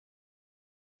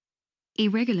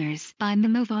Irregulars by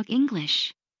Memovoc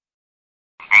English.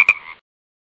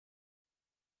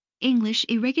 English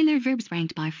irregular verbs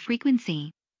ranked by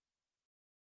frequency.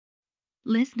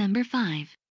 List number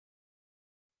 5.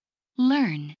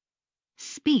 Learn,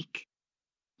 speak,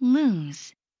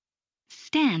 lose,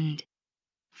 stand,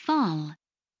 fall,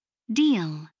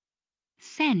 deal,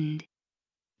 send,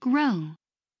 grow,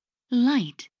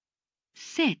 light,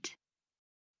 sit.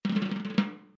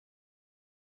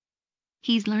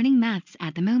 He's learning maths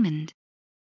at the moment.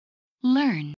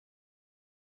 Learn,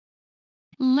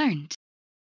 learnt,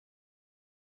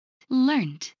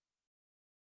 learnt.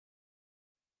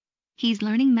 He's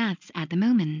learning maths at the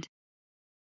moment.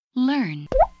 Learn,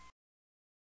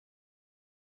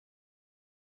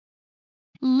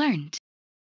 learnt,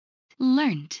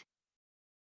 learnt.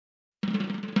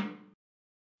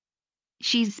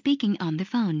 She's speaking on the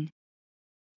phone.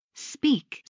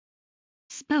 Speak,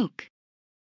 spoke,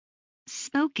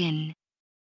 spoken.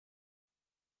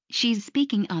 She's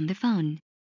speaking on the phone.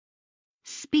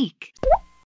 Speak,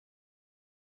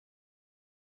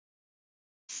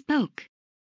 spoke,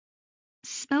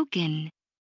 spoken.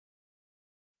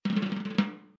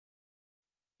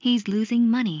 He's losing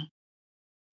money.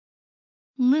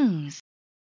 Lose,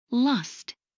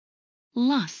 lost,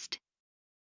 lost.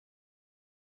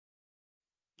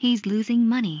 He's losing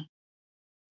money.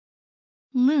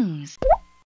 Lose,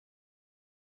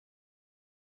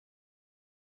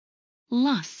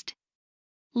 lost,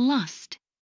 lost.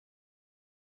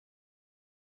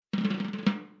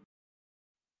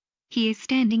 He is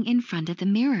standing in front of the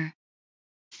mirror.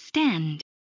 Stand,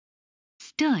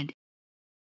 stood,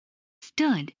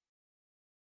 stood.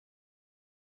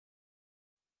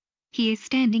 He is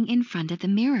standing in front of the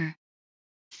mirror.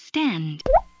 Stand,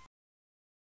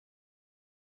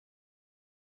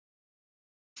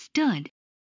 stood,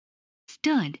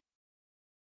 stood.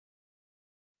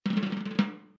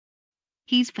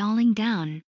 He's falling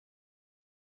down.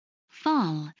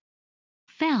 Fall,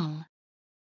 fell,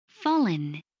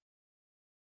 fallen.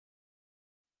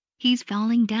 He's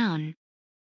falling down.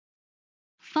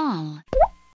 Fall,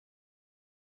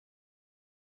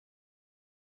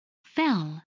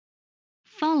 fell,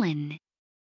 fallen.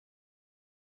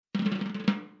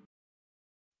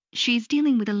 She's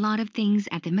dealing with a lot of things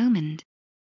at the moment.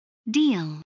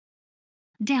 Deal,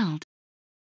 dealt,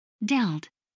 dealt.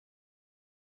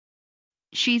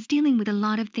 She's dealing with a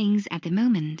lot of things at the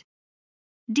moment.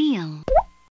 Deal,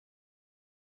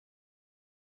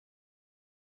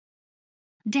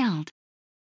 dealt,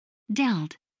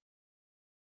 dealt.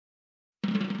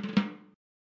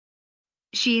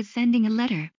 She is sending a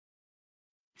letter.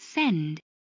 Send,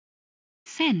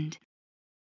 send,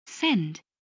 send.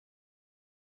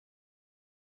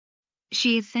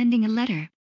 She is sending a letter.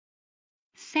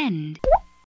 Send,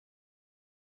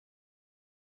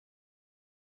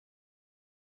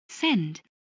 send,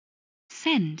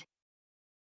 send.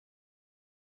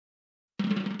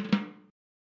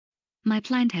 My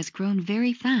plant has grown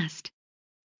very fast.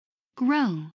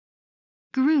 Grow,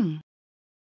 grew,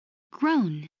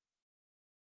 grown.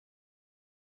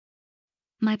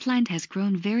 My plant has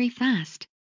grown very fast.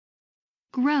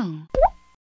 Grow,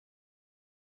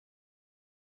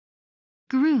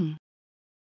 grew,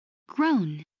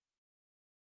 grown.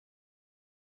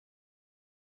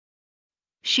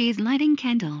 She is lighting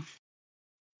candles.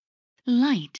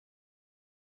 Light,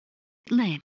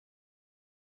 lit,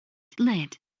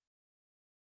 lit.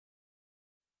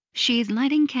 She is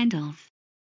lighting candles.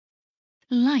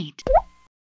 Light,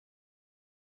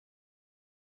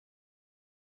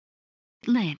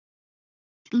 lit,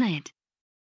 lit.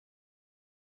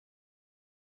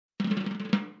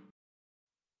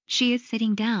 She is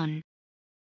sitting down.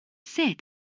 Sit,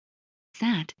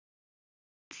 sat,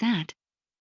 sat.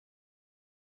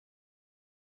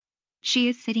 She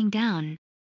is sitting down.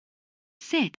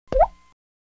 Sit,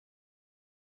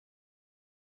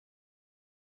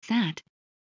 sat,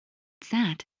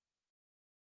 sat.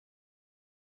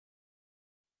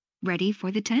 Ready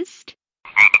for the test?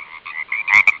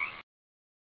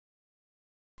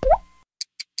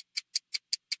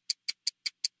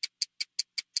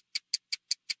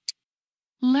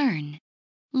 Learn,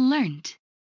 learnt,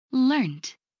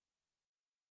 learnt.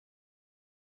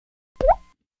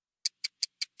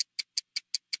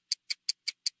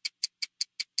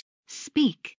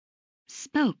 Speak,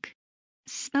 spoke,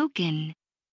 spoken.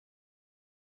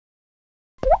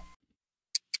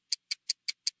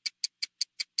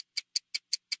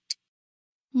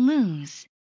 Lose,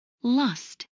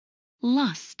 lost,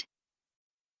 lost.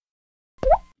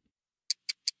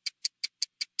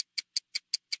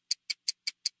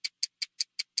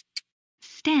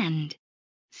 Stand,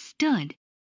 stood,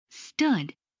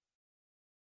 stood.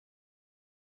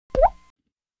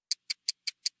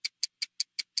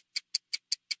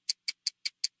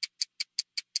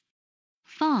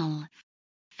 fall,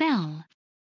 fell,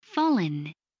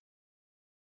 fallen.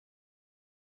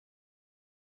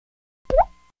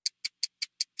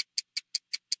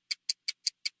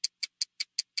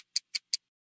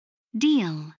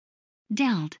 Deal,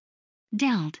 dealt,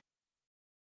 dealt.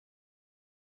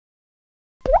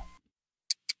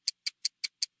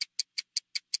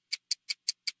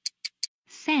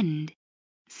 Send,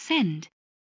 sent,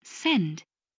 sent.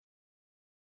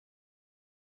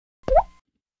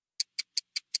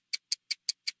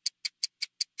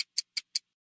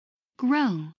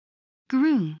 Grow,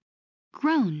 grew,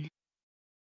 grown.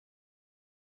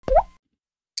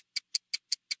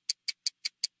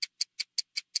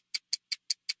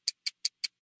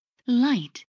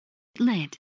 Light,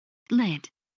 lit, lit.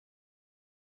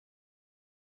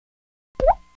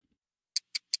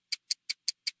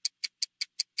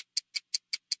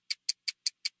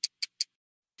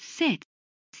 Sit,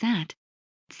 sat,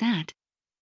 sat.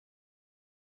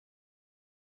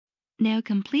 Now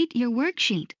complete your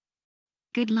worksheet.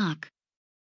 Good luck.